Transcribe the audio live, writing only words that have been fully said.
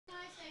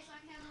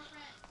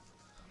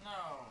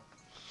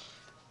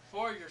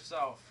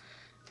yourself?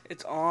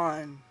 It's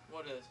on.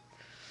 What is?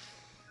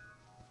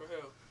 For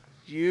who?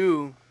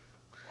 You.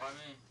 Why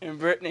me? And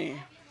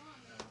Brittany.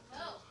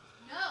 No.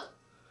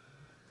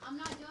 I'm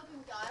not joking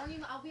with y'all.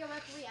 I'll be a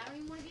referee. I don't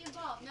even want to be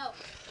involved. No,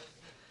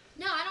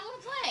 I don't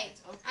want to play.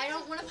 I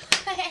don't want to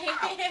play.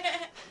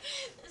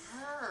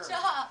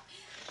 Stop.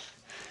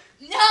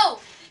 No!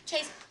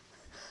 Chase.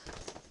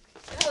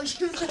 Oh,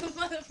 you little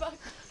motherfucker.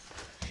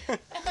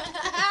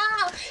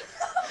 Ow!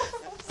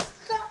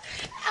 Stop.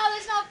 Ow,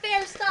 that's not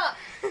fair. Stop.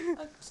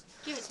 Oh,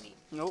 give it to me.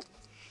 Nope.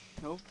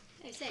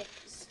 Hey, say,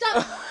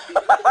 stop.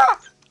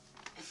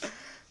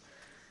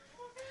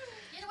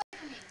 Get away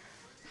from me.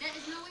 That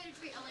is no way to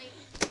treat a lady.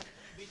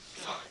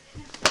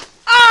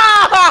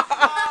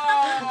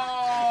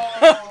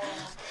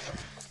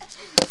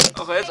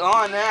 Okay, it's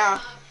on now.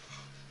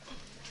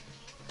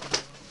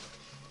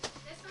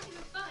 That's not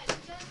even fun. Who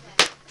does that?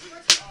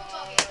 Where's the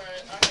football game?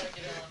 Alright, I gotta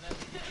get on that.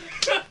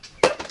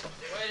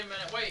 Wait a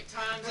minute, wait,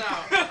 time's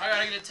out. I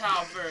gotta get a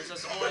towel first.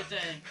 That's the only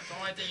thing. That's the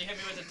only thing. You hit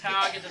me with a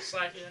towel, I get to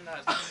slack you in the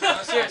nuts.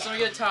 No, seriously, let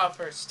me get a towel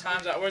first.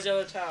 Time's out. Where's the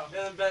other towel?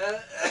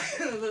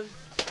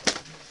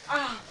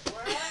 Ah.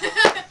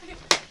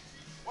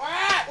 Where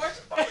at? Where's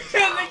the fucking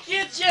In towel? the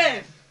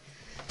kitchen.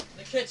 In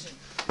the kitchen.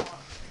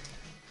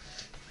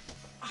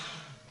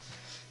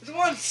 This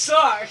one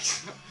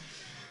sucks.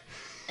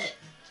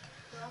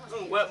 I'm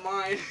gonna wet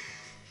mine.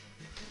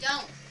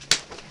 Don't.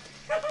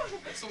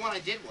 That's the one I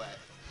did wet.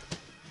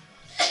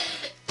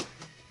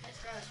 That's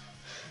gross.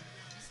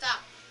 Stop.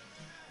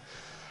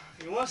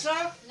 You want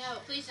some? No,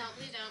 please don't.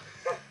 Please don't.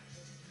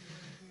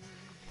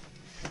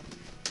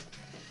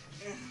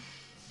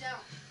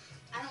 Don't.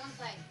 I don't want to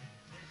play.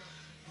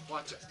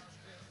 Watch it.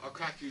 I'll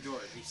crack your door.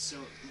 It'd be so.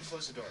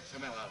 Close the door. Tell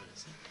me how loud it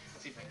is.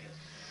 See if I can get it.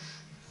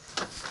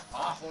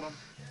 Ah, hold on.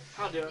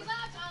 I'll do it. Come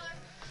on, Tyler.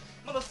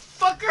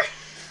 Motherfucker!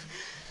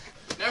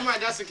 Never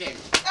mind. Dustin came.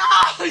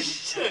 Oh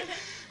shit!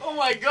 Oh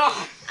my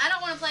god! I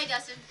don't want to play,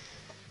 Dustin.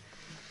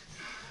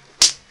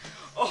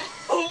 Oh!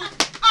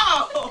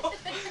 Ow!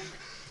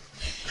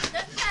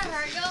 Doesn't that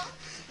hurt, y'all?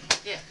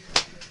 Yeah.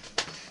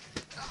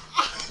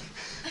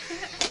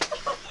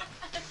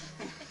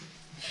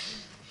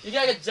 You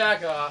gotta get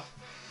Jack off.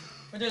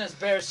 We're doing this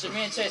bear shit.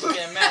 Me and Chase are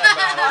getting mad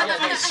about it. You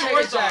gotta get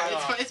Shorts Jack on.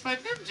 off. It's my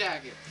pimp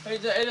jacket.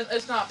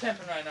 It's not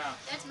pimping right now.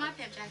 That's my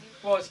pimp jacket.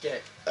 Well, it's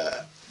gay.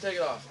 Take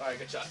it off. Alright,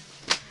 good shot.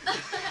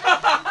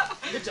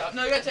 Good job.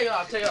 No, you gotta take it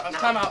off. Take it off.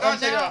 Time out. Let him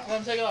take it off. Let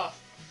him take it off.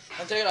 Let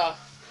him take it off.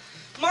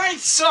 Mine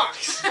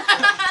sucks!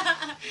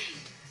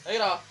 Take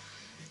it off.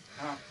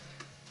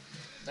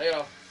 Take it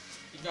off.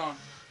 Keep going.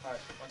 Alright,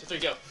 1, 2, 3,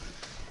 go.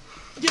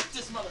 Get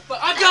this motherfucker.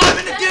 I got him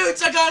in the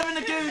gooch! I got him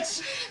in the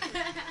gooch!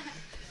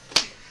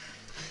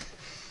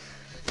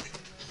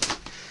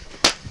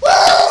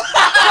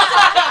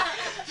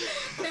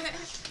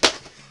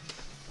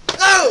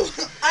 No!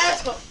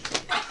 Asshole!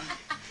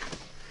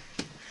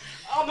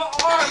 Oh, my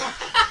arm!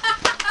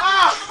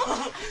 Ah!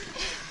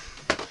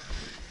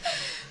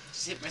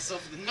 Just hit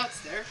myself in the nuts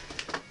there.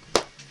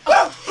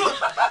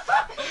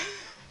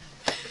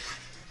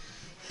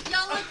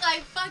 Y'all look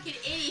like fucking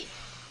idiots.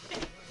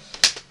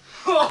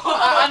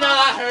 I know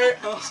that hurt.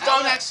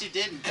 Stone actually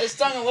didn't. It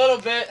stung a little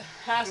bit.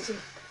 Has to.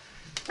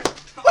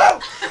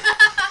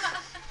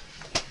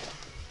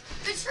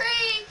 The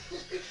tree!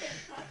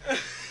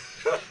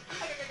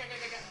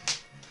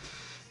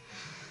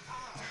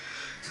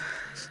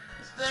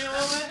 Sting a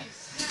little bit.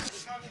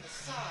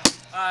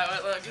 Alright,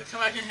 wait, look, come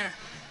back in here.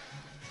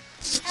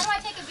 How do I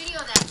take a video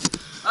of that?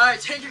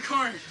 Alright, take your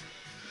corner.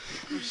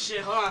 Oh,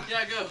 shit, hold on.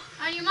 Yeah, go.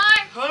 On your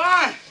mark. Hold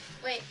on!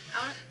 Wait,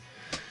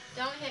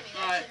 don't hit me.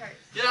 That Alright. shit hurt.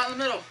 Get out in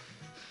the middle.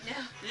 No.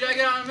 You gotta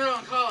get out in the middle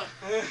and call it.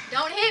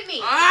 Don't hit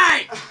me.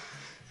 Alright!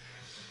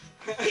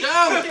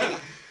 Go!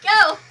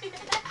 Go.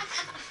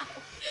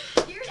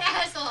 You're an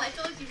asshole. I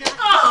told you not.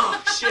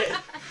 Oh, shit.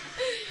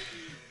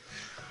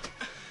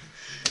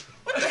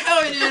 What the hell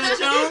are you doing,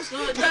 Jones?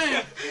 Oh,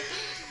 damn.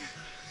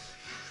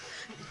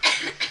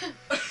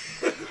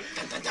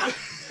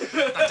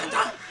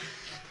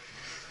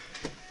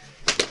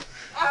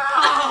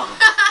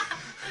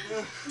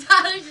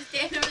 Tyler's just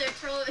standing over there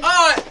trolling.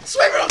 Alright,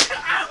 swing real quick.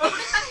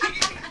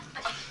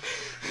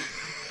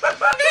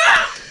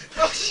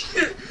 Oh,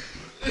 shit.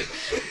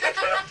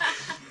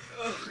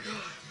 Oh,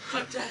 God.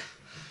 Fuck that.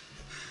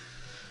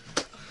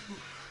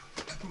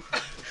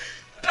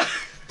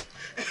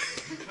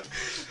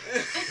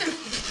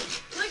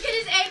 Look at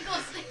his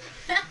ankles.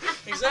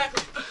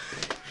 Exactly.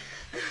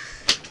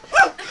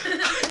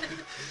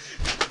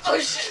 Oh,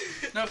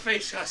 shit. No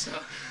face shots,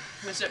 though.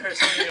 This shit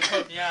hurts when you get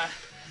poked in the eye.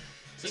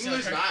 You can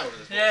lose an eye over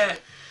this. Yeah.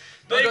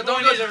 Big Don't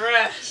boy go needs a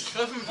rest.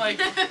 Go from, like,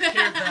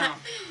 here down. You know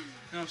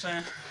what I'm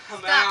saying?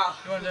 I'm out.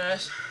 You want to do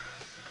this?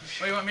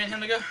 Where you want me and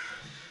him to go?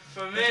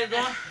 For a Keep minute.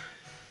 going?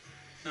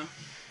 No.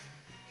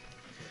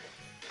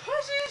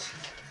 Pussies!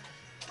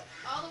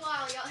 All the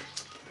while, y'all.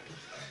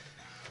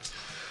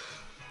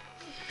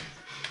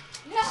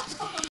 No.